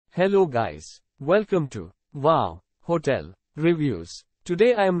Hello guys. Welcome to Wow Hotel Reviews.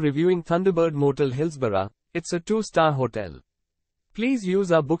 Today I am reviewing Thunderbird Motel Hillsboro. It's a 2-star hotel. Please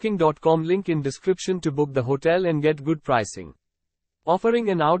use our booking.com link in description to book the hotel and get good pricing. Offering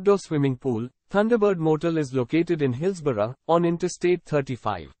an outdoor swimming pool, Thunderbird Motel is located in Hillsboro, on Interstate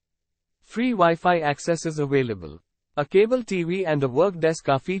 35. Free Wi-Fi access is available. A cable TV and a work desk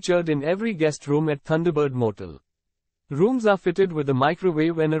are featured in every guest room at Thunderbird Motel. Rooms are fitted with a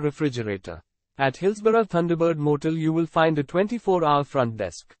microwave and a refrigerator. At Hillsboro Thunderbird Motel you will find a 24-hour front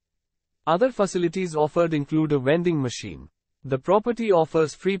desk. Other facilities offered include a vending machine. The property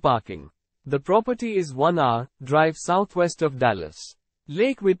offers free parking. The property is 1-hour drive southwest of Dallas.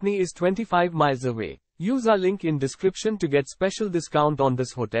 Lake Whitney is 25 miles away. Use our link in description to get special discount on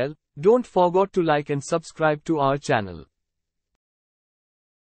this hotel. Don't forget to like and subscribe to our channel.